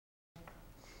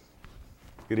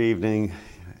Good evening.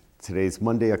 Today's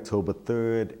Monday, October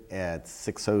 3rd at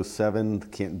 6:07, the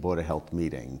Canton Board of Health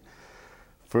meeting.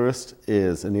 First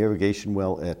is an irrigation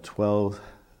well at 12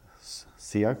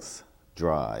 Seax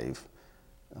Drive.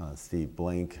 Steve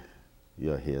Blank,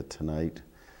 you're here tonight.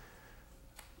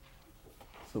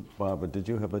 So Barbara, did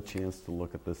you have a chance to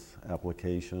look at this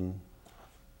application?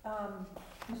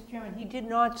 Mr. Chairman, he did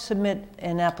not submit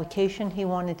an application. He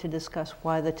wanted to discuss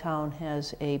why the town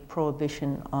has a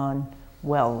prohibition on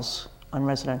wells on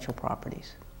residential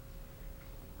properties.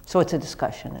 So it's a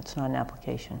discussion, it's not an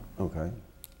application. Okay.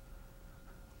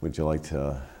 Would you like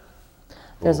to?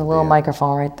 There's a little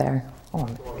microphone right there. Oh.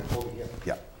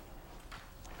 Yeah.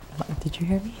 Did you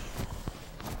hear me?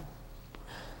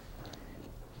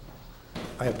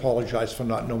 I apologize for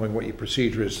not knowing what your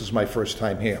procedure is. This is my first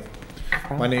time here.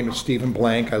 My name is Stephen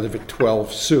Blank. I live at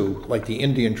 12 Sioux, like the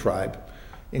Indian tribe,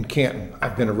 in Canton.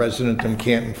 I've been a resident in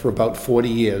Canton for about 40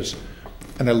 years,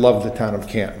 and I love the town of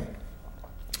Canton.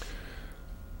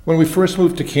 When we first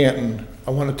moved to Canton, I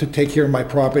wanted to take care of my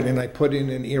property, and I put in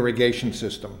an irrigation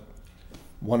system.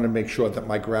 Wanted to make sure that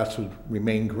my grass would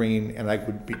remain green, and I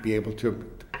would be able to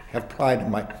have pride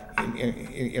in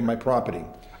my property.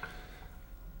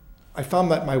 I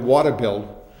found that my water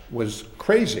bill was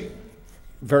crazy,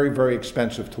 very, very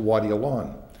expensive to water your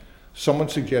lawn. Someone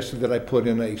suggested that I put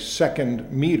in a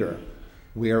second meter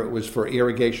where it was for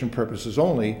irrigation purposes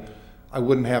only. I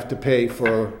wouldn't have to pay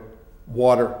for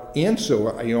water and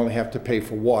sewer. I only have to pay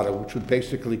for water, which would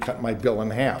basically cut my bill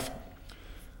in half.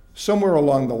 Somewhere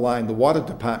along the line, the water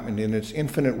department, in its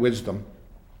infinite wisdom,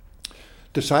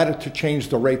 decided to change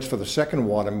the rates for the second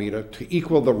water meter to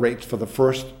equal the rates for the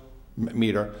first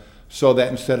meter, so that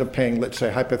instead of paying, let's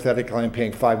say hypothetically, I'm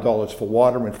paying $5 for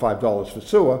water and $5 for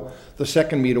sewer, the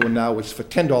second meter now is for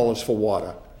 $10 for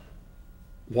water.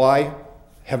 Why?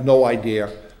 Have no idea.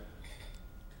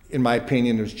 In my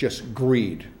opinion, it was just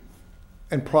greed.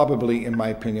 And probably, in my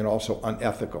opinion, also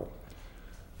unethical.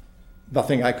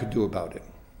 Nothing I could do about it.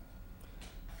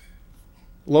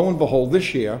 Lo and behold,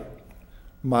 this year,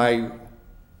 my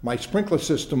sprinkler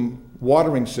system,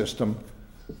 watering system,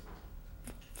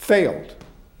 failed.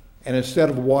 And instead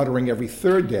of watering every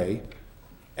third day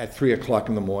at 3 o'clock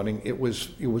in the morning, it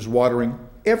was watering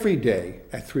every day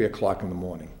at 3 o'clock in the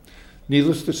morning.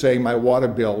 Needless to say, my water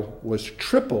bill was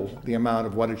triple the amount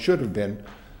of what it should have been,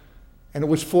 and it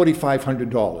was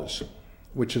 $4,500,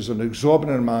 which is an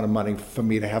exorbitant amount of money for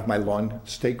me to have my lawn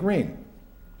stay green.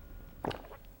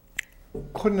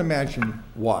 Couldn't imagine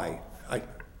why.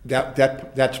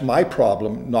 That's my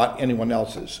problem, not anyone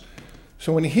else's.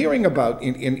 So in hearing about,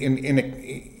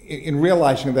 in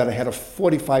realizing that I had a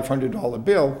 $4,500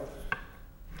 bill,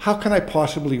 how can I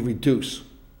possibly reduce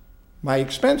my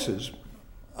expenses?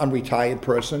 I'm a retired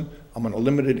person, I'm on a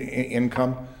limited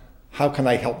income, how can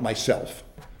I help myself?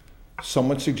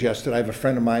 Someone suggested, I have a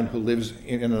friend of mine who lives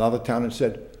in another town and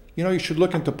said, you know, you should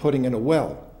look into putting in a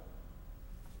well.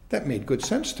 That made good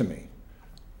sense to me.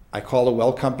 I call a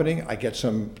well company, I get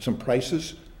some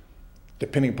prices.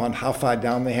 Depending upon how far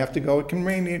down they have to go, it can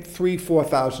range at $3,000,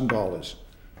 $4,000.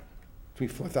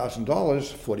 $4,000,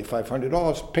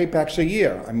 $4,500, paybacks a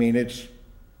year. I mean, it's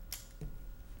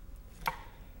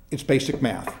basic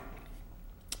math.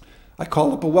 I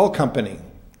called up a well company.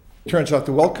 Turns out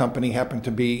the well company happened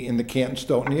to be in the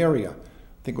Canton-Stoughton area. I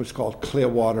think it was called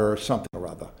Clearwater or something or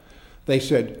other. They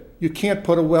said, you can't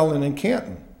put a well in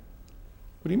Canton.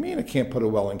 What do you mean I can't put a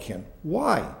well in Canton?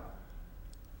 Why?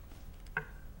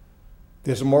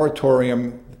 There's a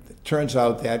moratorium. It turns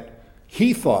out that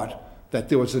he thought that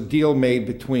there was a deal made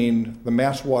between the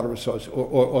Mass Water Association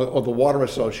or the Water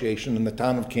Association in the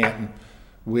town of Canton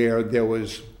where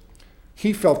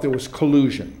he felt there was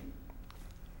collusion.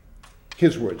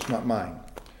 His words, not mine.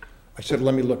 I said,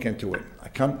 let me look into it. I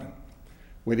come,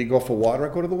 where do you go for water?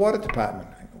 I go to the water department.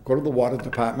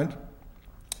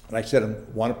 And I said, I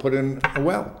want to put in a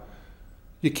well.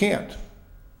 You can't.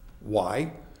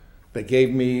 Why? They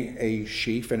gave me a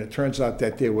sheaf, and it turns out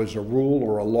that there was a rule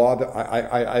or a law that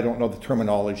I don't know the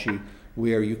terminology,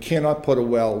 where you cannot put a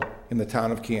well in the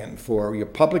town of Canton for your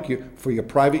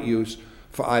private use,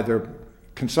 for either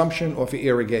consumption or for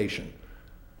irrigation.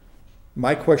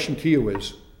 My question to you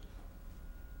is,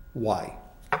 why?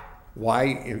 Why,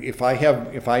 if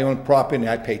I own property and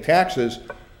I pay taxes,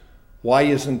 why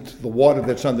isn't the water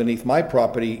that's underneath my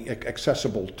property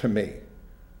accessible to me?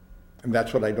 And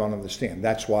that's what I don't understand.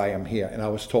 That's why I'm here. And I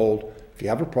was told, if you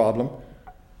have a problem,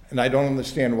 and I don't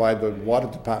understand why the water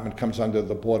department comes under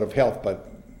the Board of Health, but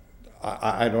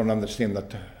I don't understand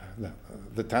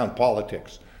the town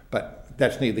politics. But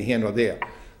that's neither here nor there.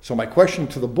 So my question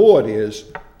to the board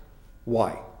is,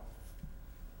 why?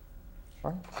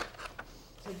 Sure.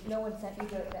 So no one sent you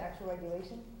the actual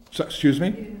regulation? So, excuse You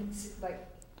me? didn't, like,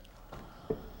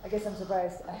 I guess I'm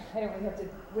surprised, I don't really have to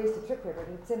waste a trip here, but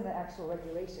it's in the actual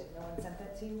regulation. No one sent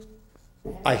that to you?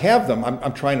 I have them.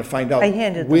 I'm trying to find out I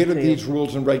handed them where to did you. these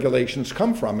rules and regulations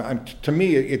come from? To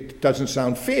me, it doesn't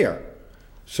sound fair.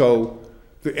 So,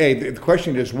 the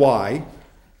question is why?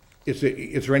 Is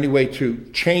there any way to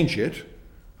change it?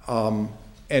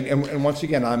 And once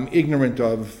again, I'm ignorant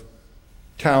of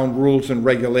town rules and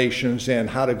regulations and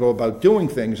how to go about doing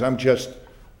things. I'm just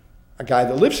a guy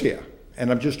that lives here,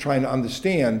 and I'm just trying to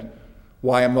understand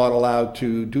why I'm not allowed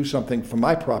to do something for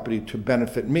my property to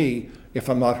benefit me if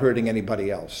I'm not hurting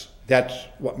anybody else. That's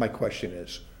what my question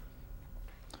is.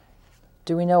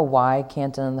 Do we know why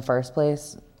Canton in the first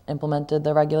place implemented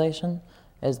the regulation?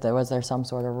 Was there some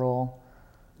sort of rule?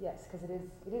 Yes, because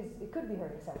it could be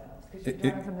hurting someone else, because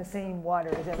you're drawing from the same water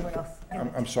as everyone else.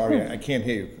 I'm sorry, I can't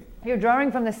hear you. You're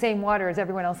drawing from the same water as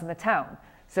everyone else in the town.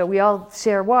 So we all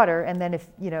share water, and then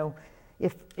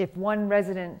if one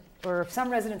resident, or if some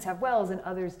residents have wells and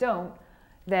others don't,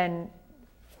 then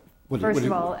first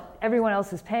of all, everyone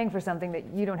else is paying for something that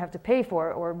you don't have to pay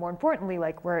for, or more importantly,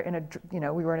 like we were in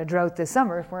a drought this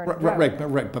summer, if we're in a drought.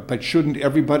 Right, but shouldn't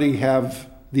everybody have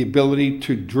the ability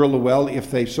to drill a well if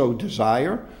they so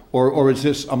desire? Or is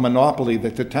this a monopoly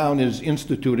that the town is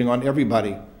instituting on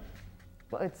everybody?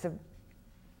 Well,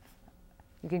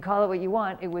 you can call it what you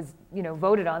want. It was,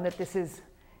 voted on that this is,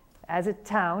 as a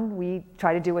town, we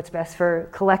try to do what's best for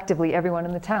collectively everyone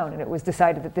in the town. And it was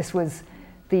decided that this was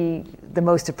the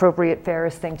most appropriate,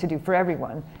 fairest thing to do for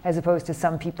everyone, as opposed to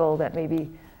some people that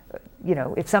maybe,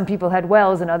 if some people had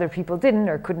wells and other people didn't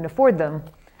or couldn't afford them.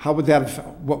 How would that,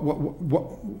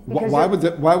 why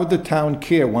would the town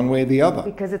care one way or the other?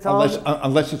 Because it's all,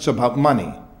 unless it's about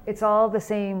money. it's all the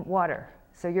same water.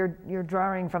 So you're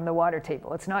drawing from the water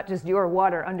table. It's not just your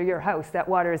water under your house. That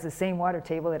water is the same water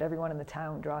table that everyone in the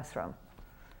town draws from.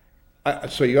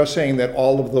 So you're saying that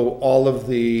all of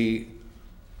the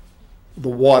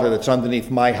water that's underneath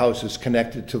my house is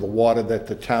connected to the water that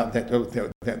the town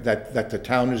that the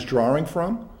town is drawing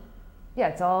from? Yeah,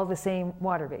 it's all the same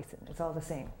water basin. It's all the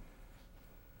same.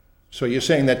 So you're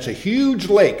saying that's a huge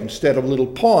lake instead of little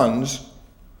ponds.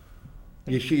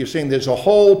 You're saying there's a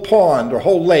whole pond or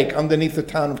whole lake underneath the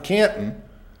town of Canton,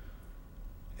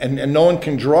 and no one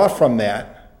can draw from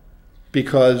that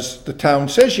because the town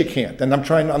says you can't. And I'm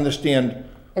trying to understand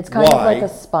It's kind of why. like a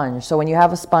sponge. So when you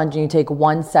have a sponge and you take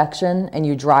one section and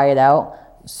you dry it out,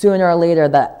 sooner or later,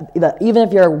 even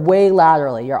if you're way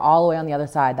laterally, you're all the way on the other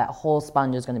side, that whole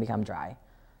sponge is going to become dry.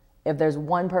 If there's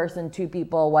one person, two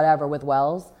people, whatever, with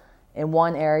wells, in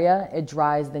one area, it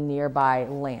dries the nearby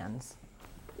lands.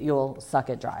 You'll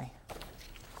suck it dry.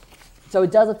 So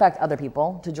it does affect other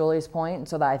people, to Julie's point,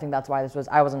 so that I think that's why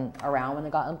I wasn't around when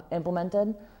it got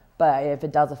implemented, but if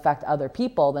it does affect other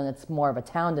people, then it's more of a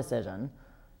town decision,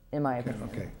 in my opinion,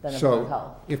 Okay, than a Board of so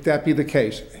Health. if that be the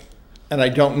case, and I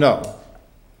don't know,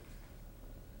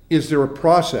 is there a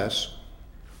process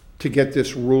to get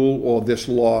this rule or this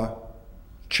law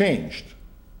changed?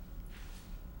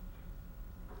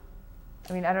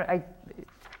 I mean,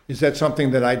 Is that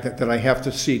something that I have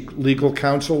to seek legal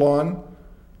counsel on?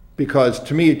 Because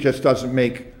to me, it just doesn't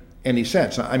make any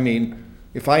sense. I mean,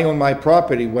 if I own my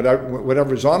property,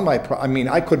 whatever's on my I mean,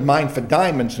 I could mine for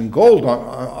diamonds and gold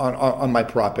on my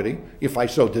property if I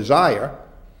so desire.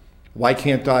 Why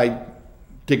can't I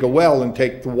dig a well and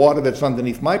take the water that's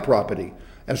underneath my property,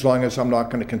 as long as I'm not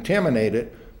going to contaminate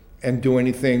it and do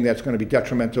anything that's going to be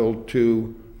detrimental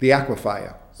to the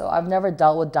aquifer? So I've never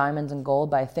dealt with diamonds and gold,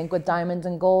 but I think with diamonds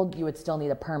and gold, you would still need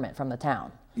a permit from the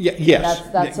town. Yes.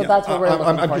 So that's what we're looking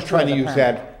I'm for, just too, trying to is a use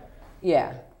permit. that.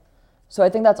 Yeah. So I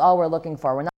think that's all we're looking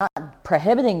for. We're not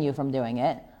prohibiting you from doing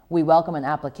it. We welcome an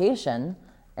application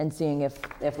and seeing if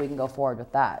we can go forward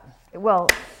with that. well,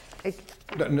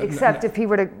 except if he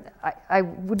were to, I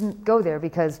wouldn't go there,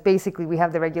 because basically we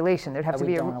have the regulation. There'd have to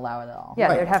We be don't allow it at all. Yeah,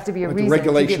 Right. there'd have to be a But reason the to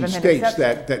give regulation him an states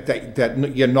exception.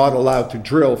 that you're not allowed to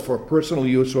drill for personal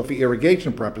use or for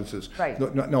irrigation purposes. Right.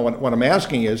 No, what I'm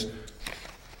asking is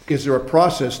there a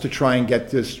process to try and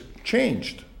get this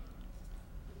changed?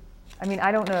 I mean,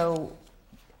 I don't know,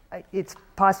 it's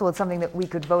possible it's something that we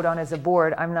could vote on as a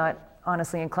board. I'm not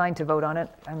honestly inclined to vote on it.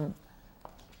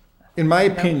 In my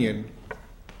opinion,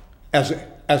 as a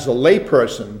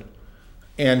layperson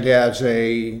and as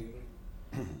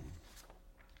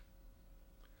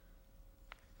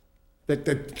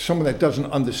someone that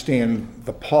doesn't understand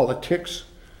the politics,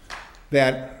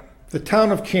 that the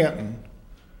town of Canton,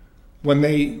 when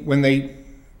they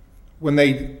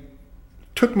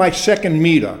took my second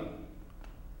meter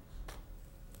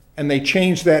and they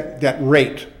changed that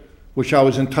rate which I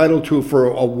was entitled to for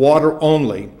a water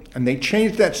only, and they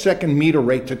changed that second meter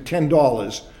rate to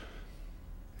 $10,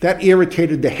 that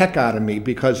irritated the heck out of me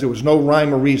because there was no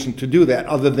rhyme or reason to do that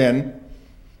other than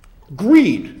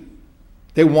greed.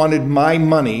 They wanted my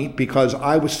money because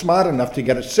I was smart enough to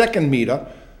get a second meter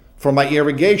for my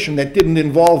irrigation that didn't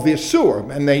involve their sewer,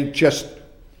 and they just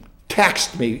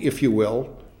taxed me, if you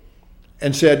will,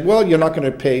 and said, well, you're not going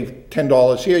to pay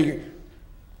 $10 here,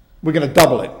 we're going to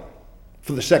double it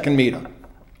for the second meter.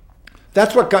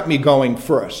 That's what got me going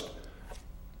first.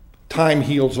 Time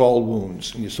heals all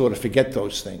wounds, and you sort of forget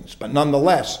those things. But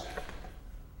nonetheless,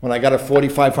 when I got a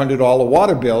 $4,500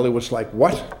 water bill, it was like,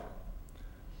 what?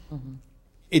 Mm-hmm.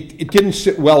 It didn't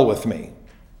sit well with me,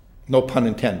 no pun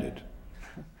intended.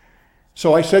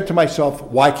 So I said to myself,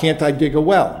 why can't I dig a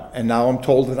well? And now I'm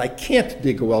told that I can't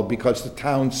dig a well because the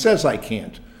town says I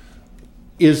can't.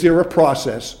 Is there a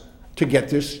process to get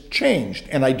this changed?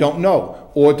 And I don't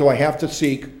know. Or do I have to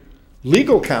seek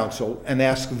legal counsel and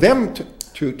ask them to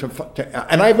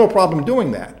and I have no problem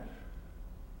doing that.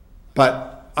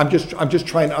 But I'm just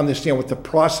trying to understand what the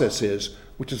process is,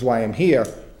 which is why I'm here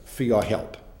for your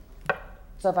help.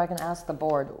 So if I can ask the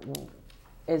board,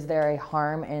 is there a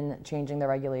harm in changing the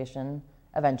regulation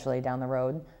eventually down the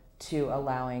road to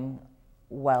allowing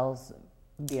wells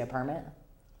via permit?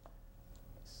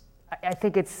 I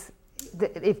think if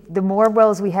the more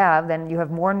wells we have, then you have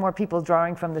more and more people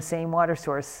drawing from the same water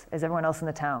source as everyone else in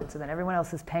the town. So then everyone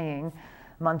else is paying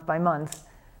month by month,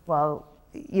 well,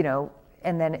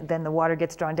 and then the water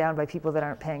gets drawn down by people that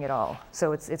aren't paying at all.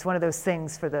 So it's one of those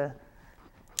things for the,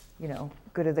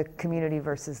 good of the community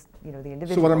versus, the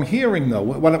individual. So what I'm hearing though,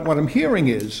 what I'm hearing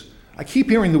is, I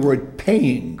keep hearing the word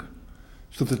paying,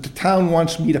 so that the town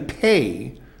wants me to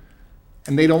pay,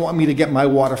 and they don't want me to get my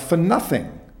water for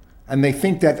nothing. And they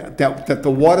think that the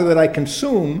water that I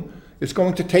consume is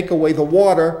going to take away the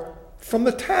water from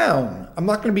the town. I'm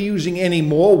not going to be using any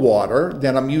more water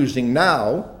than I'm using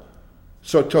now.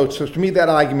 So to me, that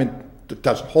argument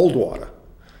doesn't hold water.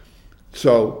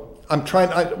 So I'm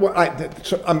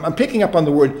picking up on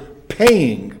the word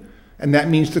paying, and that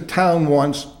means the town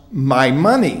wants my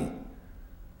money.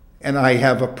 And I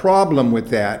have a problem with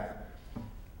that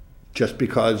just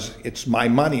because it's my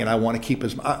money and I want to keep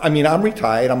I'm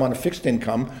retired, I'm on a fixed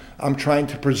income, I'm trying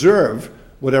to preserve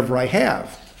whatever I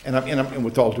have. And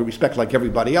with all due respect, like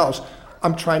everybody else,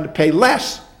 I'm trying to pay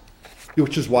less,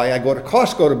 which is why I go to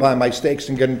Costco to buy my steaks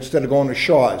and instead of going to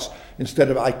Shaw's.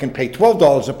 I can pay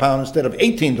 $12 a pound instead of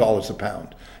 $18 a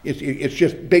pound. It's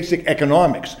just basic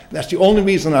economics. That's the only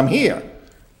reason I'm here.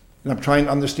 And I'm trying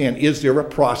to understand, is there a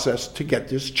process to get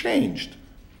this changed?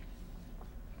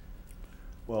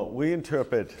 Well, we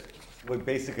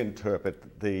basically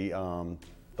interpret the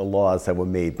laws that were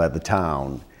made by the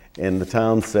town. And the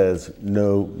town says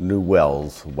no new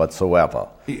wells whatsoever.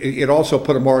 It also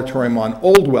put a moratorium on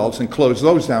old wells and closed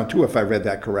those down too, if I read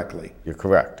that correctly. You're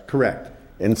correct. Correct.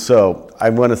 And so I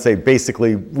want to say,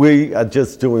 basically, we are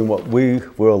just doing what we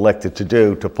were elected to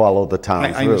do to follow the town's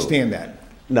rules. I understand that.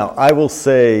 Now, I will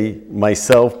say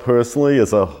myself personally,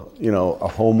 as a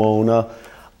homeowner,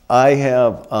 I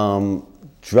have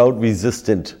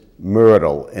drought-resistant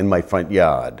myrtle in my front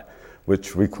yard,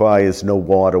 which requires no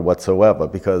water whatsoever,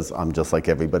 because I'm just like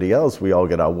everybody else. We all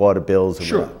get our water bills.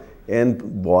 Sure. And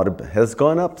water has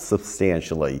gone up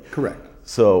substantially. Correct.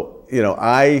 So,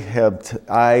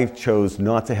 I chose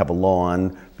not to have a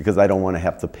lawn because I don't want to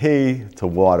have to pay to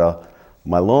water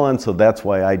my lawn. So that's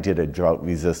why I did a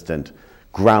drought-resistant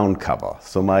ground cover.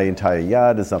 So my entire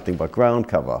yard is nothing but ground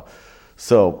cover.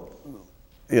 So,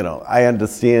 I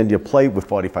understand your plight with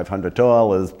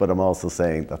 $4,500, but I'm also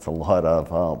saying that's a lot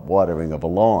of watering of a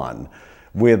lawn.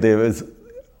 Where there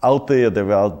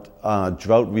are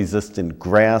drought-resistant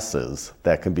grasses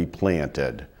that can be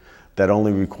planted that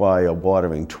only require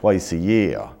watering twice a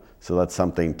year. So that's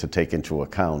something to take into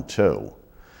account too.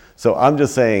 So I'm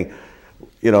just saying,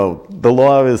 the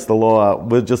law is the law.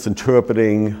 We're just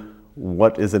interpreting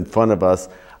what is in front of us.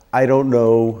 I don't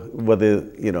know whether,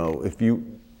 if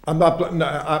you... I'm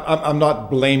not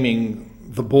blaming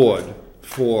the board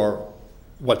for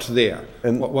what's there.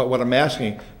 And what I'm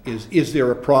asking is there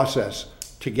a process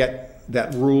to get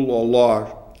that rule or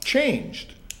law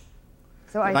changed?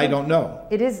 So I don't know.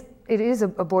 It is a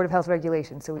Board of Health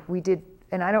regulation. So we did,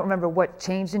 and I don't remember what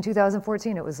changed in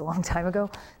 2014. It was a long time ago.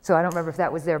 So I don't remember if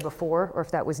that was there before or if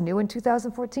that was new in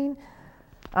 2014.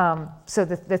 So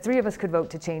the three of us could vote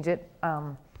to change it.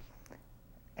 And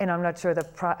I'm not sure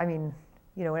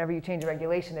whenever you change a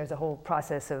regulation, there's a whole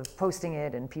process of posting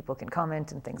it and people can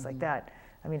comment and things like that.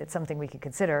 It's something we could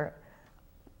consider.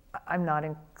 I'm not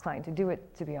inclined to do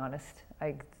it, to be honest.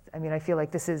 I feel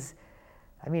like this is,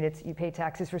 I mean, you pay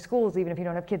taxes for schools, even if you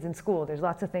don't have kids in school. There's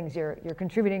lots of things you're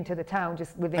contributing to the town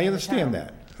just living I in the understand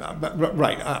town. that.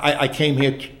 Right, I came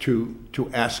here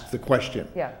to ask the question.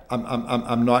 Yeah.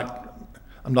 I'm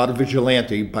not a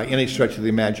vigilante by any stretch of the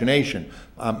imagination.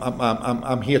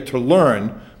 I'm here to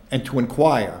learn and to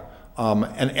inquire.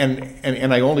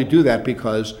 And I only do that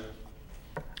because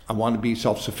I want to be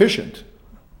self-sufficient.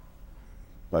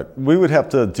 But we would have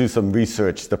to do some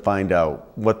research to find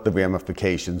out what the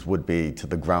ramifications would be to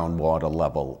the groundwater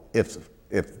level if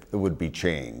it would be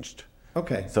changed.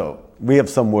 Okay. So we have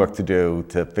some work to do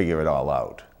to figure it all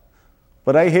out.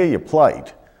 But I hear your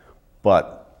plight,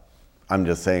 but I'm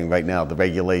just saying right now, the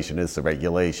regulation is the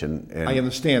regulation. And, I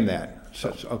understand that.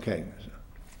 So, okay.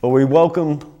 but we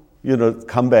welcome,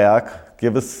 come back,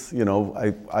 give us,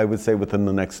 I would say within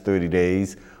the next 30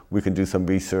 days, we can do some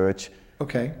research.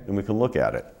 Okay. And we can look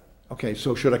at it. Okay,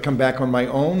 so should I come back on my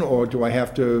own, or do I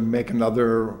have to make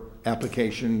another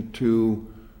application to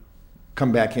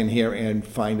come back in here and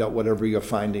find out whatever your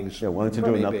findings Yeah, why don't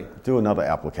you may be? do another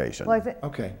application? Well,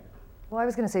 Okay. I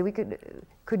was going to say,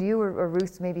 could you or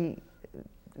Ruth maybe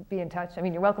be in touch? I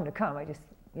mean, you're welcome to come. I just,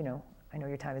 I know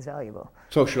your time is valuable.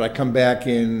 So should I come back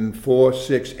in 4,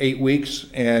 6, 8 weeks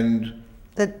and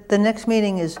The next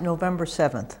meeting is November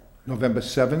 7th. November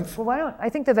 7th? Well, I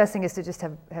think the best thing is to just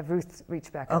have Ruth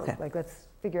reach back out. Okay. Like, let's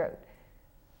figure out.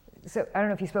 So I don't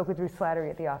know if you spoke with Ruth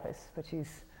Flattery at the office, but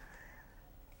she's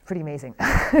pretty amazing.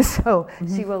 So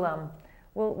she will,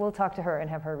 we'll talk to her and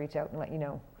have her reach out and let you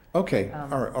know. Okay, all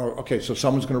right, okay, so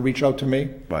someone's going to reach out to me?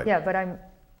 Right. Yeah, but I'm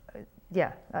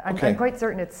Okay. quite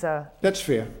certain it's That's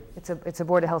fair. a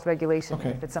Board of Health regulation. Okay.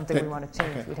 If it's something we want to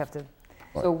change, Okay. we'd have to,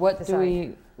 So what do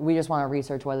Decide. we just want to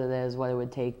research what it is, what it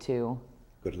would take to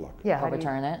Good luck. yeah. how do you-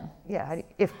 overturn it? Yeah,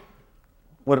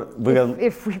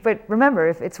 but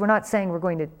remember, we're not saying we're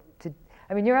going to,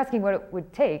 I mean, you're asking what it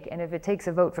would take, and if it takes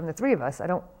a vote from the three of us, I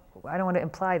don't want to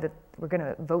imply that we're going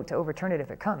to vote to overturn it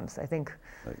if it comes. I think,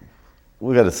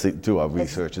 We got to do our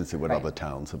research and see what Right. other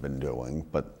towns have been doing.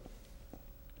 But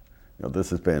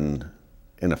this has been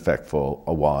in effect for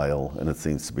a while, and it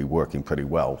seems to be working pretty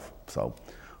well. So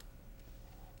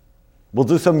we'll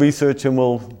do some research, and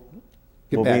we'll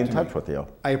be back in to touch me. with you.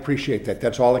 I appreciate that.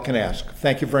 That's all I can ask.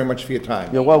 Thank you very much for your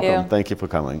time. You're Thank welcome. you. Thank you for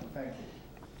coming.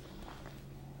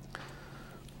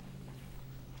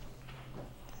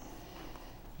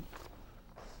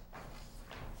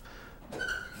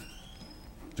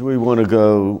 Do we want to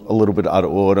go a little bit out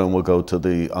of order, and we'll go to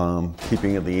the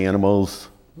keeping of the animals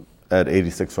at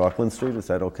 86 Rockland Street? Is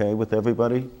that okay with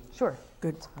everybody? sure.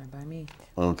 Good. Fine by me.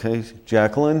 Okay,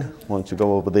 Jacqueline, why don't you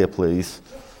go over there, please?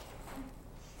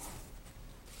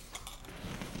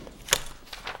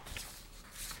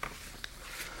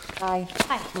 Hi.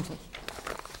 Hi.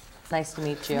 Nice to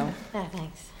meet you. Oh,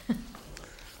 thanks.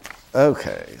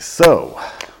 Okay, so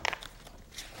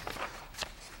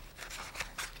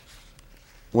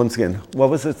once again, what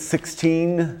was it,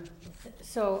 16?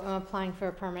 So I'm applying for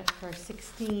a permit for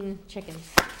 16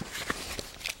 chickens.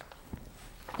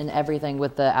 And everything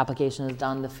with the application is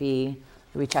done, the fee,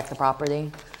 do we check the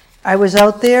property? I was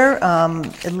out there.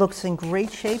 It looks in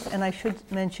great shape, and I should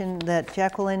mention that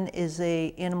Jacqueline is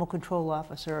a animal control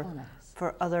officer Oh, nice.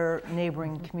 for other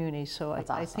neighboring communities. So That's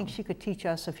I think awesome. she could teach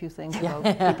us a few things about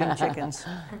keeping chickens.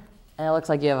 And it looks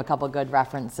like you have a couple good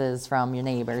references from your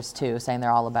neighbors too, saying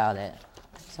they're all about it.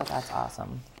 So that's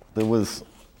awesome. There was,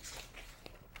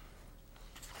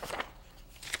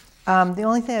 The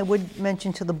only thing I would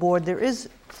mention to the board, there is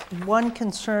one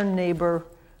concerned neighbor.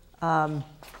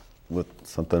 with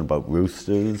something about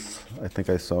roosters, I think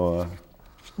I saw.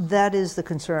 That is the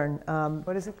concern.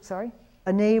 What is it? Sorry?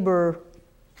 A neighbor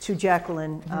to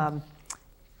Jacqueline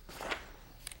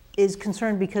is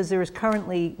concerned because there is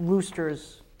currently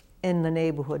roosters in the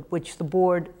neighborhood, which the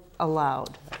board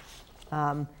allowed.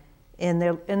 And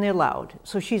they're loud.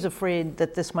 So she's afraid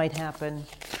that this might happen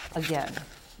again.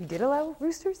 You did allow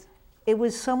roosters? It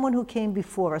was someone who came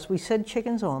before us. We said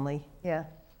chickens only. Yeah.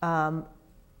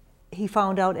 He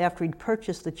found out after he'd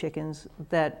purchased the chickens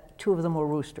that 2 of them were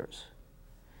roosters.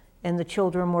 And the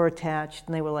children were attached,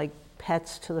 and they were like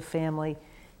pets to the family.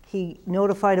 He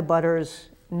notified abutters.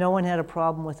 No one had a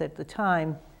problem with it at the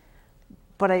time.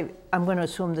 But I'm going to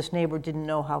assume this neighbor didn't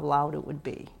know how loud it would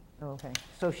be. Oh, okay.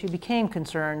 So she became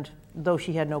concerned, though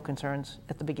she had no concerns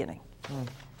at the beginning.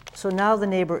 So now the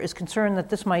neighbor is concerned that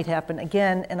this might happen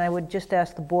again, and I would just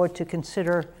ask the board to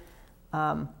consider,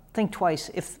 think twice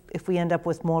if we end up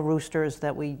with more roosters,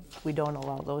 that we don't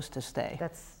allow those to stay.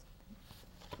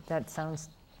 That sounds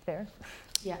fair.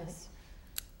 Yes.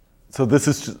 So this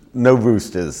is no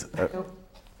roosters. Nope.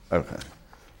 Okay.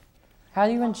 How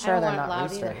do you ensure I they're don't not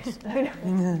want it loud roosters?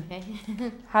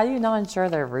 Okay. How do you not ensure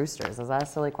they're roosters? Is that a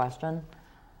silly question?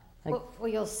 Like- Well,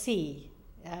 you'll see.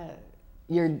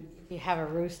 You're, If you have a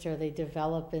rooster, they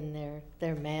develop in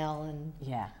their male and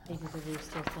yeah. they do the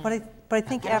rooster thing. But I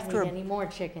think I don't after, need any more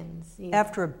chickens. either.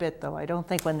 after a bit, though, I don't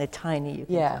think when they're tiny you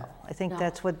can Yeah. tell. I think No.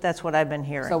 that's what I've been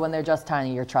hearing. So when they're just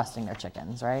tiny, you're trusting their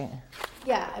chickens, right?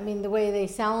 Yeah, I mean, the way they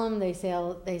sell them, they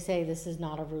say this is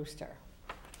not a rooster.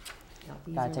 You know,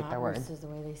 these Gotta are take not their word. roosters the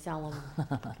way they sell them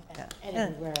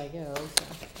everywhere I go,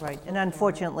 so. Right, and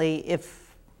unfortunately, if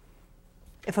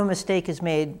a mistake is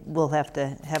made, we'll have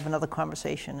to have another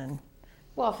conversation and,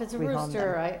 Well, if it's a rehome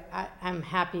rooster, I'm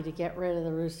happy to get rid of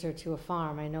the rooster to a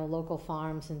farm. I know local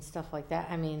farms and stuff like that.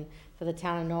 I mean, for the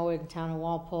town of Norwood and town of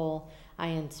Walpole, I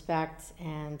inspect,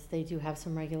 and they do have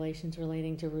some regulations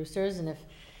relating to roosters. And if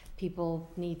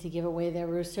people need to give away their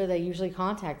rooster, they usually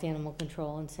contact animal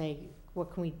control and say,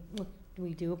 what can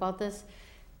we do about this?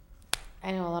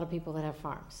 I know a lot of people that have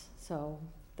farms, so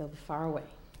they'll be far away.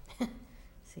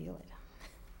 See you later.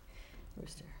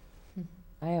 Rooster.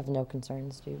 I have no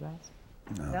concerns, do you guys?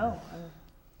 No.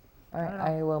 All right,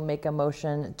 I will make a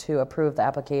motion to approve the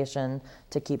application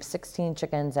to keep 16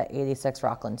 chickens at 86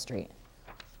 Rockland Street.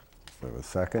 We have a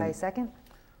second? I second.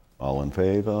 All in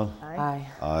favor? Aye.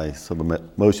 Aye, so the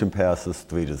motion passes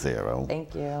 3-0.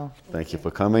 Thank you. Thank you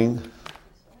for coming.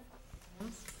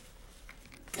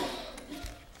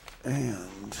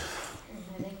 And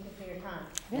Thank you for your time.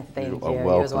 Yeah, thank you. are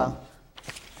You as welcome. well.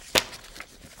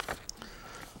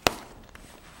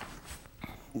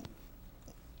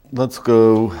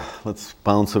 let's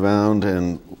bounce around,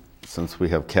 and since we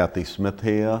have Kathy Smith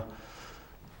here,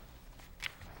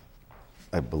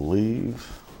 I believe.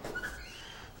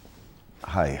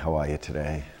 Hi, how are you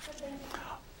today?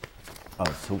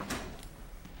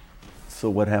 So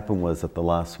what happened was at the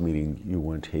last meeting, you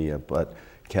weren't here, but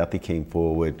Kathy came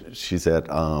forward. She's at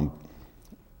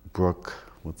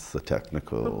what's the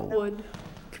technical?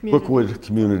 Brookwood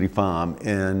Community Farm.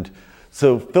 And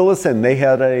so fill us in, they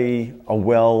had a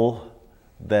well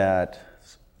that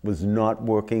was not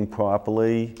working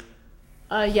properly.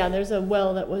 Yeah, there's a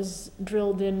well that was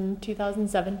drilled in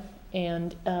 2007,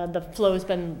 and the flow has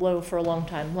been low for a long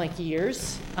time, like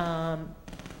years.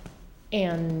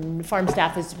 And farm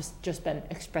staff has just been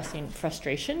expressing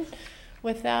frustration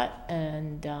with that,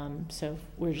 and so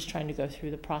we're just trying to go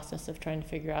through the process of trying to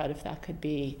figure out if that could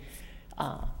be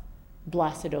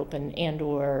blasted open and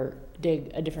or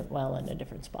dig a different well in a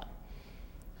different spot.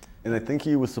 And I think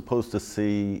you were supposed to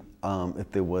see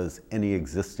if there was any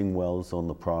existing wells on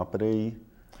the property.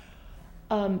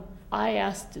 I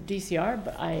asked DCR,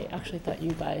 but I actually thought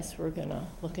you guys were gonna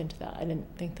look into that. I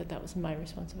didn't think that that was my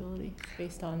responsibility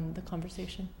based on the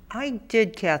conversation. I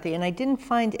did, Kathy, and I didn't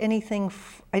find anything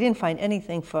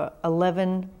for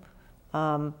 11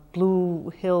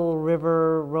 Blue Hill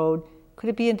River Road. Could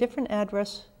it be a different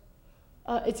address?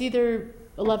 It's either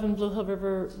 11 Blue Hill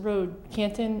River Road,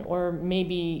 Canton, or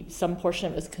maybe some portion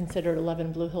of it is considered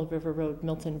 11 Blue Hill River Road,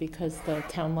 Milton, because the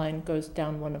town line goes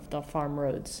down one of the farm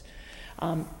roads.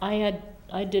 I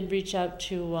did reach out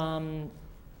to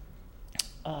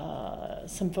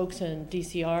some folks in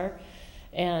DCR,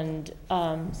 and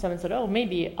someone said, oh,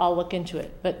 maybe I'll look into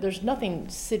it. But there's nothing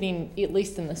sitting, at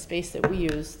least in the space that we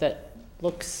use, that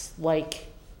looks like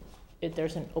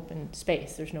there's an open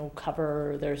space. There's no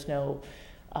cover, there's no,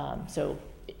 so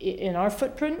in our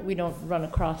footprint, we don't run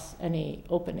across any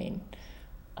opening.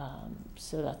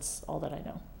 So that's all that I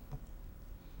know.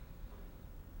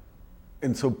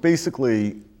 And so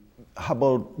basically, how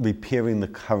about repairing the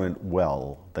current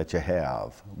well that you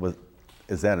have?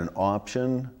 Is that an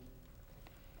option?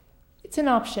 It's an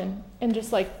option, and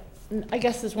just like, I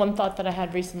guess this one thought that I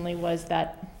had recently was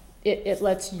that it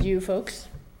lets you folks,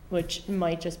 which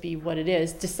might just be what it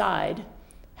is, decide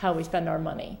how we spend our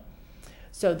money.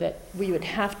 So that we would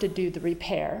have to do the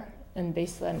repair, and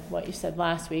based on what you said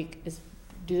last week, is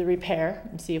do the repair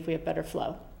and see if we have better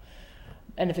flow.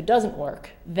 And if it doesn't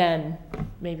work, then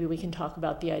maybe we can talk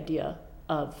about the idea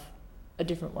of a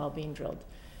different well being drilled.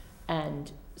 And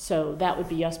so that would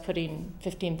be us putting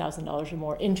 $15,000 or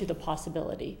more into the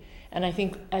possibility. And I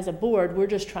think as a board, we're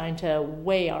just trying to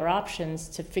weigh our options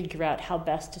to figure out how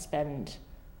best to spend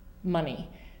money.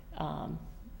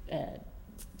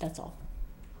 That's all.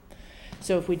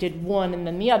 So if we did one and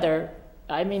then the other,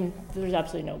 I mean, there's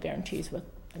absolutely no guarantees with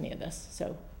any of this.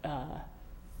 So,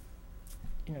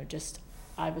 just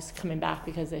I was coming back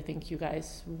because I think you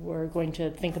guys were going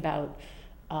to think about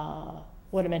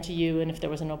what it meant to you and if there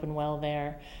was an open well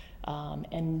there.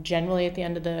 And generally at the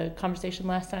end of the conversation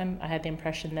last time, I had the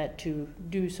impression that to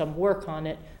do some work on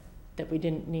it, that we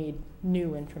didn't need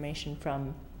new information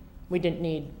from we didn't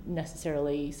need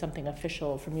necessarily something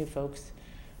official from you folks,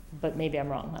 but maybe I'm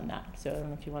wrong on that. So I don't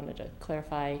know if you wanted to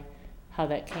clarify how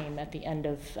that came at the end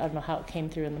of, I don't know how it came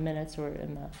through in the minutes or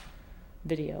in the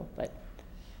video, but.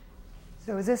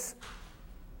 So is this,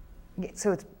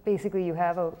 so it's basically you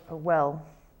have a well,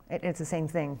 it's the same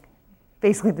thing,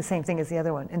 basically the same thing as the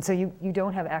other one. And so you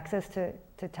don't have access to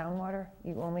town water?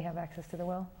 You only have access to the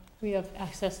well? We have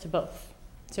access to both.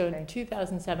 So in Okay.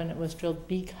 2007, it was drilled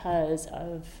because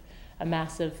of a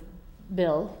massive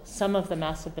bill. Some of the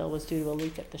massive bill was due to a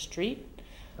leak at the street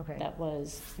Okay. that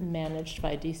was managed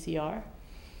by DCR.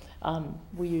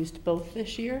 We used both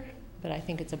this year, but I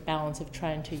think it's a balance of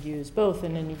trying to use both.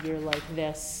 And in a year like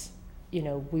this, you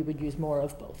know, we would use more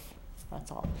of both.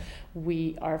 That's all.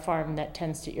 We are a farm that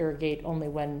tends to irrigate only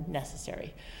when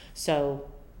necessary. So,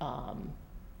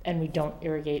 and we don't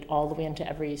irrigate all the way into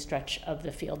every stretch of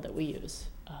the field that we use.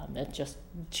 It's just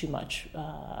too much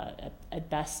at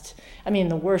best. I mean,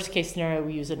 the worst case scenario,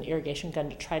 we use an irrigation gun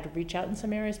to try to reach out in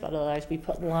some areas, but otherwise we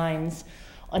put lines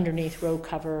underneath row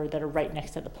cover that are right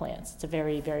next to the plants. It's a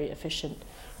very, very efficient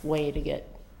way to get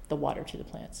the water to the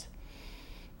plants.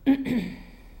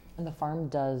 And the farm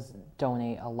does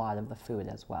donate a lot of the food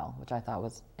as well, which I thought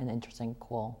was an interesting,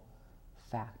 cool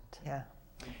fact. Yeah.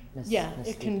 Yeah,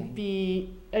 it can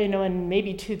be, you know, in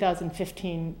maybe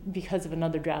 2015, because of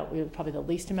another drought, we were probably the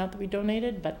least amount that we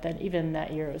donated, but then even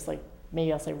that year it was like,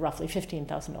 maybe I'll say roughly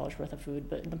 $15,000 worth of food,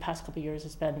 but in the past couple of years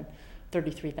it's been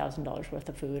 $33,000 worth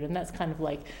of food, and that's kind of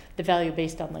like the value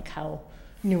based on like how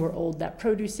new or old that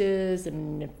produce is,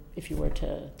 and if you were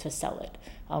to sell it.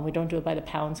 We don't do it by the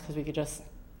pounds because we could just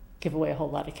give away a whole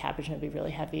lot of cabbage and it'd be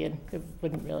really heavy and it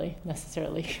wouldn't really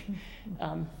necessarily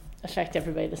affect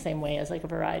everybody the same way as like a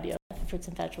variety of fruits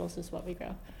and vegetables is what we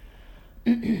grow.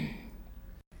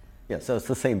 Yeah, so it's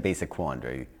the same basic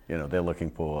quandary. You know, they're looking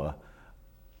for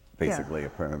basically a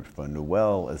permit for a new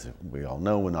well. As we all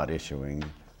know, we're not issuing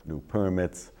new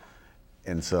permits.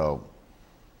 And so,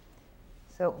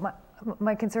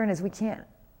 My concern is we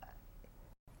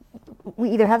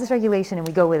either have this regulation and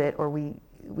we go with it or we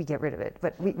get rid of it.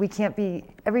 But we can't be,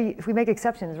 if we make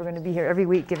exceptions, we're going to be here every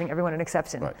week giving everyone an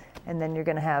exception. Right. And then you're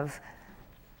going to have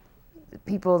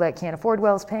people that can't afford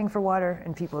wells paying for water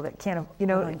and people that can't, you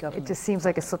know, it just seems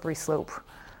like a slippery slope.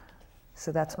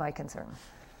 So that's my concern.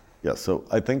 yeah, so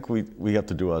I think we have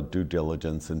to do our due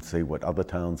diligence and see what other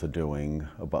towns are doing,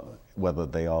 about whether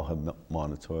they all have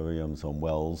moratoriums on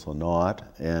wells or not.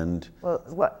 And Well,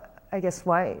 why does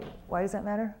that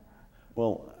matter?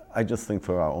 well, I just think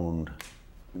for our own,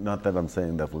 not that I'm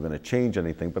saying that we're going to change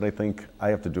anything, but I think I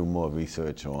have to do more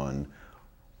research on,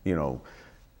 you know,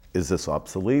 is this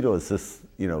obsolete or is this,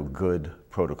 you know, good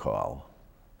protocol?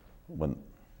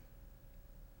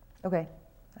 Okay,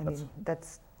 I mean,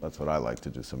 that's What I like to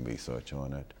do, some research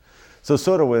on it. So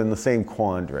sort of we're in the same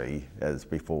quandary as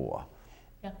before.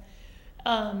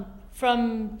 Yeah.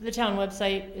 From the town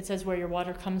website, it says where your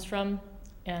water comes from,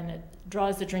 and it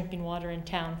draws the drinking water in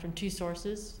town from two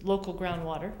sources: local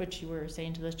groundwater, which you were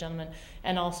saying to this gentleman,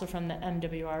 and also from the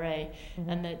MWRA. Mm-hmm.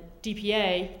 And the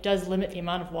DPA does limit the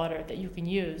amount of water that you can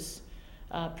use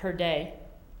per day.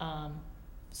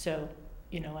 So,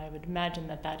 you know, I would imagine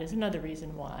that is another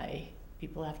reason why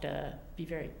people have to be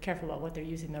very careful about what they're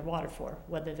using their water for,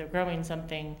 whether they're growing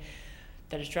something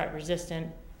that is drought resistant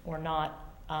or not.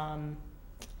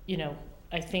 You know,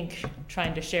 I think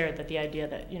trying to share that the idea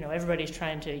that, you know, everybody's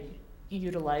trying to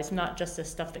utilize not just the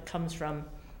stuff that comes from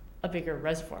a bigger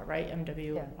reservoir, right,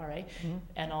 MWRA, Mm-hmm.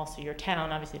 and also your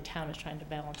town. Obviously, the town is trying to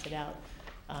balance it out.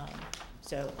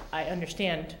 So I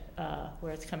understand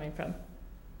where it's coming from.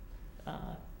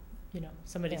 You know,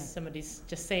 somebody's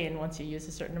just saying once you use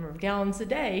a certain number of gallons a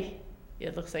day,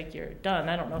 it looks like you're done.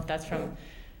 I don't know if that's from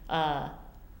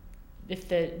if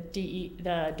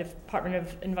the Department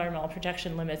of Environmental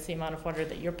Protection limits the amount of water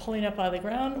that you're pulling up out of the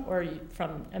ground, or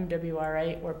from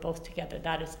MWRA, or both together.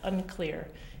 That is unclear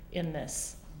in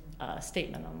this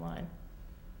statement online.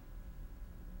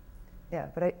 Yeah,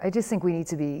 but I just think we need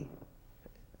to be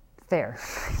fair.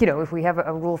 You know, if we have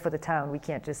a rule for the town, we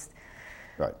can't just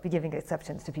Right. be giving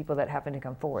exceptions to people that happen to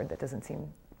come forward. That doesn't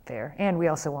seem fair. And we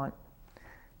also want,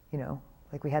 you know,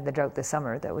 like we had the drought this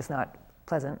summer that was not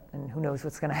pleasant, and who knows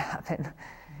what's going to happen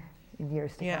in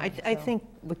years to come. Yeah, I So- think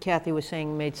what Kathy was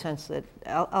saying made sense, that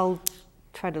I'll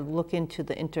try to look into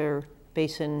the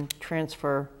interbasin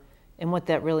transfer and what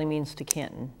that really means to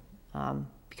Canton.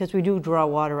 Because we do draw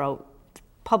water out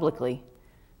publicly,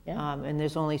 Yeah. and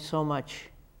there's only so much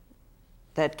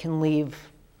that can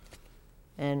leave,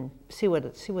 and see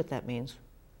what that means.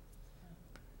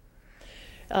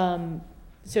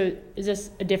 So is this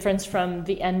a difference from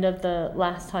the end of the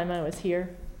last time I was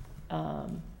here?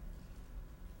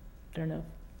 I don't know,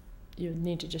 you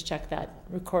need to just check that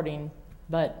recording,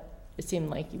 but it seemed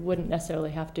like you wouldn't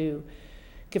necessarily have to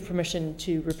give permission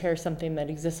to repair something that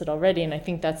existed already, and I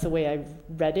think that's the way I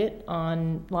read it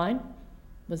online,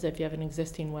 was if you have an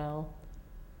existing well,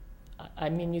 I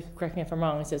mean, you can correct me if I'm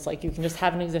wrong, it's like you can just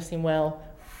have an existing well,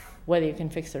 whether you can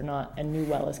fix it or not, and new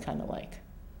well is kind of like,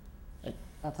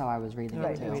 That's how I was reading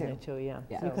Right, it me too. too. Too, yeah.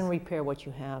 Yeah. You can repair what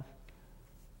you have.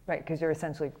 Right, because you're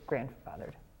essentially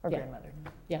grandfathered or Yeah.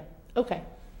 grandmothered. yeah, okay.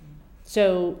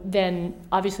 So then,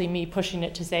 obviously me pushing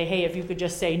it to say, hey, if you could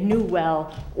just say new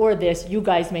well or this, you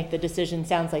guys make the decision,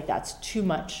 sounds like that's too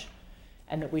much,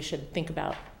 and that we should think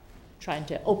about trying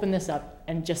to open this up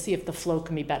and just see if the flow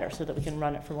can be better so that we can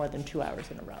run it for more than 2 hours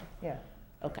in a row. Yeah.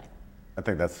 Okay. I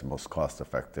think that's the most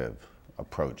cost-effective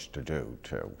approach to do,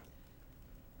 too.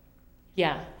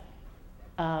 Yeah.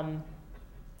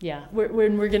 Yeah, we're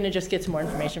going to just get some more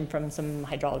information from some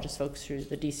hydrologist folks through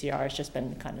the DCR. It's just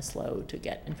been kind of slow to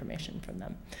get information from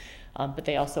them. But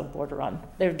they also border on,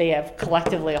 they have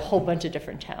collectively a whole bunch of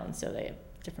different towns, so they have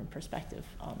different perspective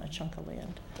on a chunk of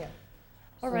land. Yeah.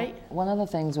 All right. One of the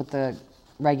things with the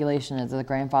regulation is the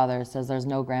grandfather says there's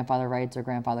no grandfather rights or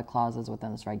grandfather clauses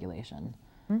within this regulation.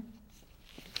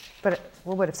 But,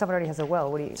 but if someone already has a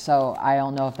well, what do you, So I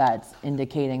don't know if that's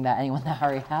indicating that anyone that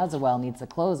already has a well needs to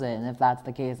close it, and if that's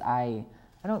the case, I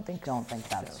I don't think don't think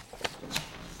that's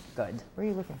good. Where are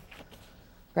you looking?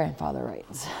 Grandfather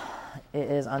rights.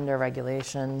 It is under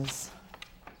regulations,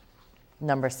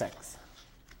 number 6.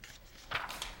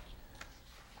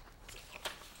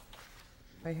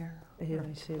 Right here. Yeah,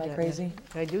 I see Am I that, crazy?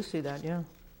 yeah. I do see that, yeah.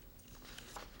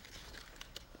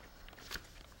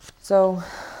 So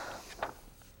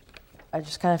I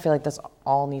just kind of feel like this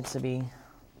all needs to be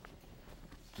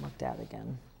looked at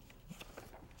again.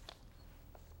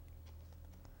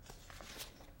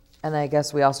 And I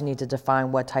guess we also need to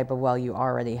define what type of well you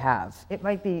already have. It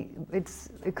might be,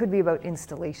 it could be about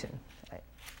installation,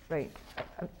 right?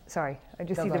 I'm sorry, I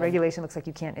just No, see go the ahead. regulation looks like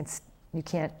you can't install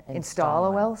Install a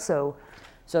one. well, so,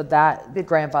 So that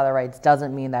grandfather rights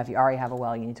doesn't mean that if you already have a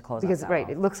well, you need to close out because, that right,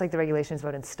 well. it looks like the regulation is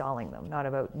about installing them, not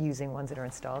about using ones that are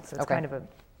installed, so it's Okay. kind of a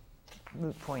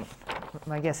moot point.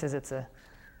 My guess is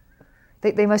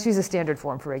they must use a standard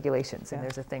form for regulations, and Yeah.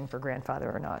 there's a thing for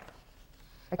grandfather or not.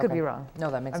 I could be Okay. wrong.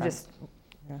 No, that makes I'm sense. just,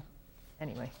 Yeah.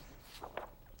 anyway.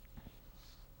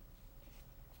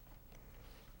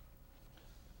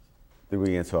 Did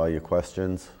we answer all your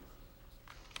questions?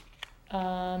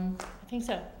 I think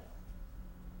so.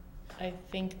 I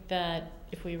think that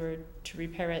if we were to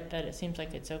repair it, that it seems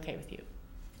like it's okay with you.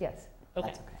 Yes, Okay.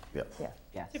 That's okay. Yes. yeah,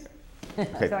 Yes.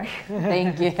 Okay, sorry.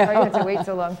 Thank you. Sorry you had to wait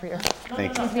so long for your,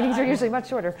 thank you. these meetings are usually much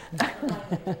shorter.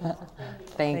 Thank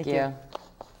Thank you. you.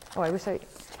 Oh, I wish right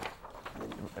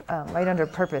under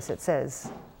purpose, it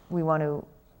says, we want to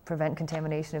prevent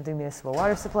contamination of the municipal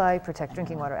water supply, protect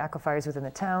drinking water aquifers within the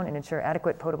town, and ensure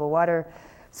adequate potable water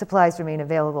supplies remain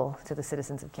available to the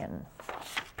citizens of Canton.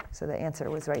 So the answer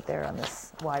was right there on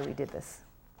this, why we did this.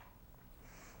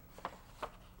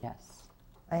 Yes.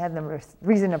 I had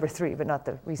reason number 3, but not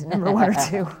the reason number 1 or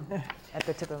 2 at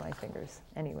the tip of my fingers.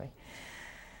 Anyway.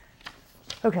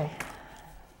 Okay.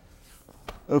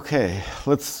 Okay,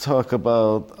 let's talk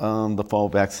about the fall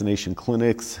vaccination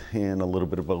clinics and a little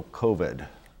bit about COVID.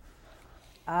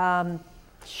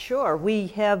 Sure, we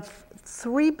have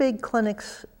 3 big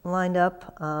clinics lined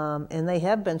up, and they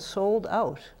have been sold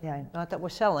out. Yeah. Not that we're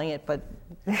selling it, but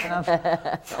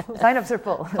Sign-ups are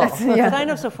full.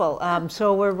 sign-ups are full.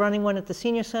 So we're running one at the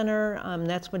senior center,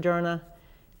 that's Moderna.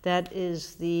 That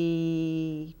is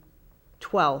the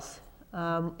 12th.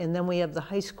 And then we have the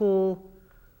high school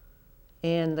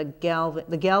and the Galvin.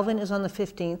 The Galvin is on the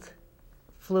 15th,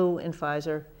 flu and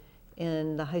Pfizer,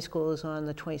 and the high school is on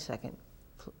the 22nd,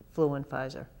 flu and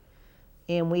Pfizer.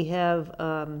 And we have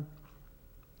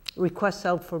requests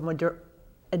out for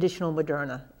additional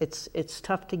Moderna. It's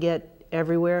tough to get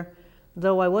everywhere,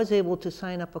 though I was able to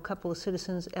sign up a couple of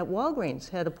citizens at Walgreens,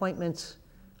 had appointments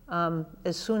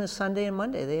as soon as Sunday and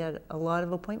Monday. They had a lot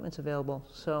of appointments available,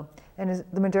 so And is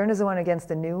the Moderna is the one against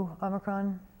the new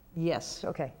Omicron? yes.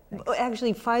 Okay. thanks.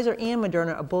 Actually, Pfizer and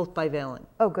Moderna are both bivalent.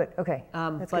 Oh, good, okay.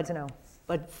 That's good but- to know.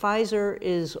 But Pfizer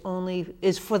is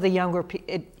for the younger,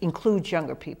 it includes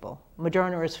younger people.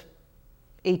 Moderna is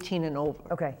 18 and over.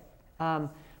 Okay,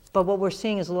 But what we're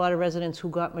seeing is a lot of residents who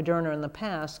got Moderna in the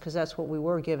past, because that's what we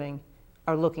were giving,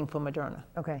 are looking for Moderna.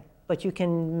 okay. But you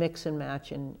can mix and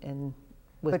match and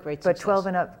with great But success. 12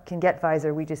 and up can get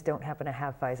Pfizer, we just don't happen to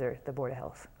have Pfizer at the Board of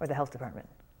Health, or the Health Department.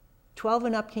 12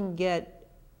 and up can get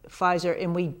Pfizer,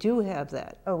 and we do have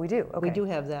that. Oh, we do, okay. We do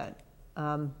have that.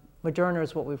 Moderna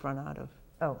is what we've run out of.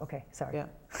 Oh, okay, sorry. Yeah.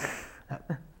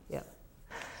 Yeah.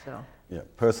 So, Yeah,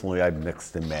 personally, I've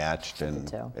mixed and matched, and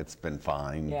too. it's been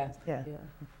fine. Yeah.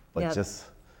 But Yeah. just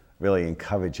really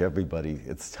encourage everybody,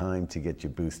 it's time to get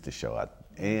your booster shot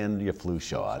and your flu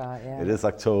shot. shot, yeah. It is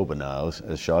October now,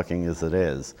 as shocking as it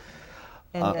is.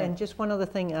 and just one other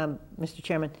thing, Mr.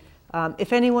 Chairman.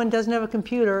 If anyone doesn't have a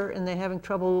computer and they're having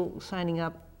trouble signing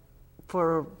up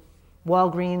for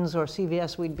Walgreens or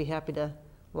CVS, we'd be happy to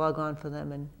log on for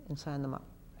them and sign them up.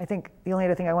 I think the only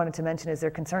other thing I wanted to mention is they're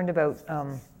concerned about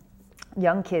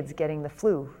young kids getting the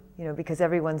flu, because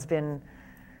everyone's been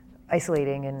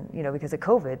isolating and, because of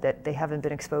COVID, that they haven't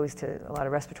been exposed to a lot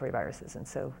of respiratory viruses. And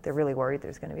so they're really worried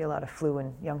there's going to be a lot of flu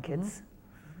in young kids.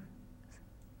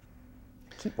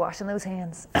 Keep washing those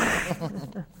hands.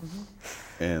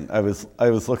 And I was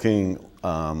looking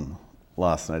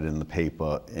last night in the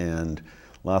paper, and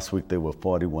last week there were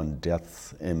 41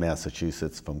 deaths in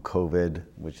Massachusetts from COVID,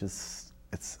 which it's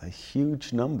a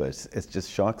huge number. It just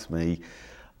shocks me.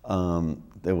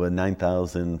 There were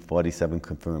 9,047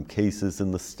 confirmed cases in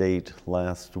the state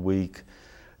last week.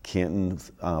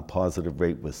 Canton's positive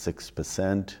rate was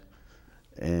 6%.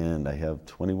 And I have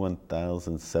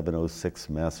 21,706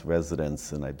 Mass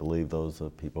residents, and I believe those are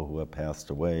people who have passed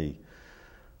away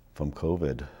from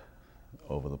COVID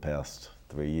over the past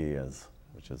 3 years,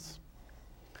 which is...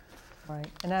 Right.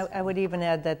 And I would even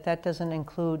add that doesn't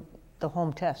include the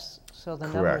home tests, so the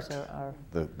numbers Correct. are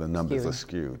The numbers are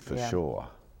Skewed. skewed, for Yeah. sure.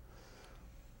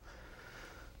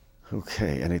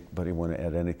 Okay, anybody want to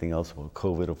add anything else about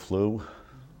COVID or flu?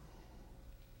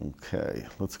 Okay,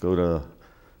 let's go to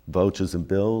vouchers and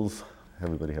bills.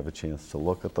 Everybody have a chance to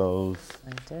look at those? I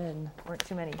did. Weren't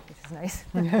too many, which is nice.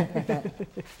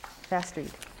 Fast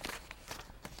read.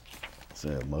 Is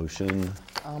there a motion?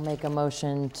 I'll make a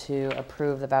motion to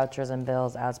approve the vouchers and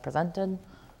bills as presented.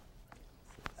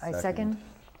 I second.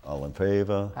 All in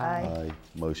favor? Aye.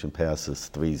 Motion passes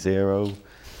 3-0.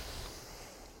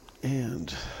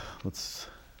 And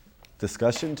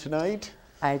discussion tonight?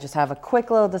 I just have a quick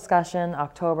little discussion.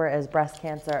 October is Breast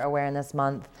Cancer Awareness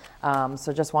Month,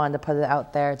 so just wanted to put it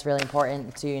out there. It's really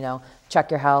important to, check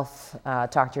your health,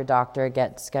 talk to your doctor,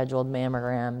 get scheduled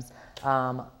mammograms.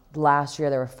 Last year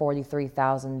there were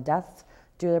 43,000 deaths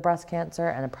due to breast cancer,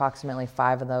 and approximately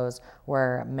 5 of those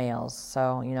were males.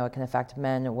 So, it can affect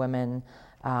men, women,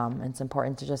 and it's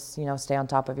important to just, stay on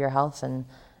top of your health and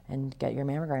get your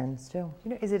mammograms too.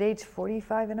 Is it age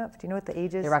 45 and up? Do you know what the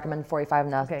age is? They recommend 45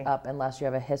 and Okay. up unless you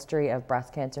have a history of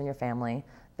breast cancer in your family.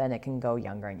 Then it can go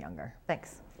younger and younger.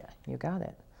 Thanks. Yeah, you got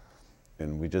it.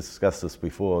 And we discussed this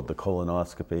before, the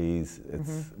colonoscopies,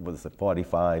 was it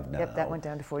 45 now? Yep, that went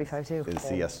down to 45 too. Is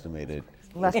the estimated.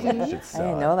 Less than I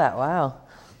didn't know that. Wow.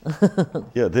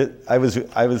 Yeah, I was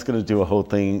going to do a whole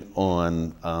thing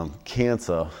on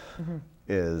cancer.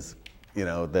 Is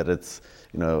that it's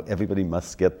everybody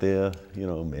must get their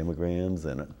mammograms,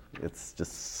 and it's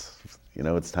just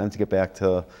it's time to get back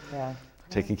to Yeah.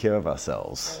 taking care of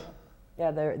ourselves.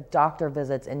 Yeah, the doctor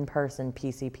visits, in-person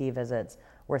PCP visits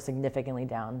were significantly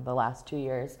down the last 2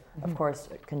 years. Of course,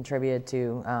 it contributed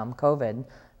to COVID,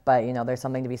 but there's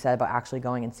something to be said about actually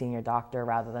going and seeing your doctor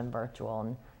rather than virtual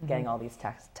and getting all these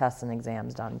tests and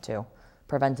exams done too.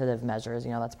 Preventative measures,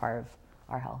 that's part of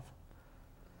our health.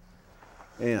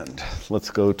 And let's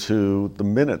go to the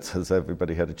minutes. Has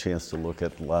everybody had a chance to look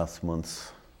at last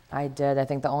month's? I did. I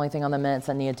think the only thing on the minutes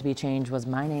that needed to be changed was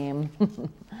my name.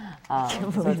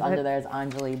 So it's under there as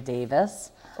Anjali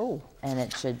Davis. Oh. And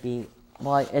it should be,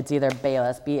 it's either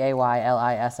Bayliss,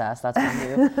 Bayliss. That's my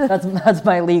new, that's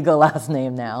my legal last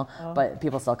name now. But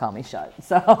people still call me Shut.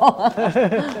 So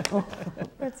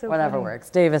That's so whatever funny.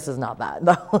 works. Davis is not bad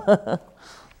though.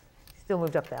 Still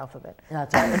moved up the alphabet.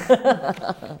 That's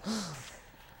right.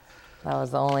 That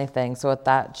was the only thing. So with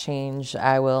that change,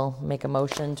 I will make a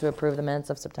motion to approve the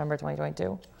minutes of September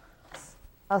 2022.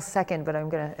 I'll second, but I'm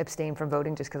going to abstain from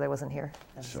voting just because I wasn't here.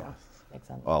 Sure. Makes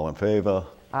sense. All in favor?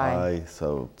 Aye.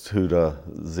 So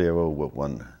 2-0 with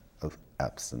 1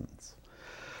 absence.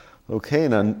 Okay,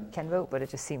 now, Can vote, but it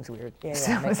just seems weird. Yeah,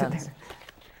 So I makes wasn't sense.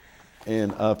 there.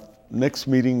 and our next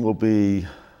meeting will be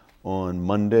on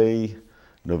Monday,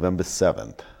 November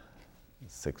 7th,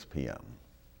 6 p.m.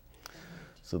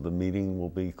 So the meeting will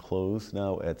be closed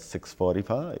now at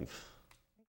 6:45.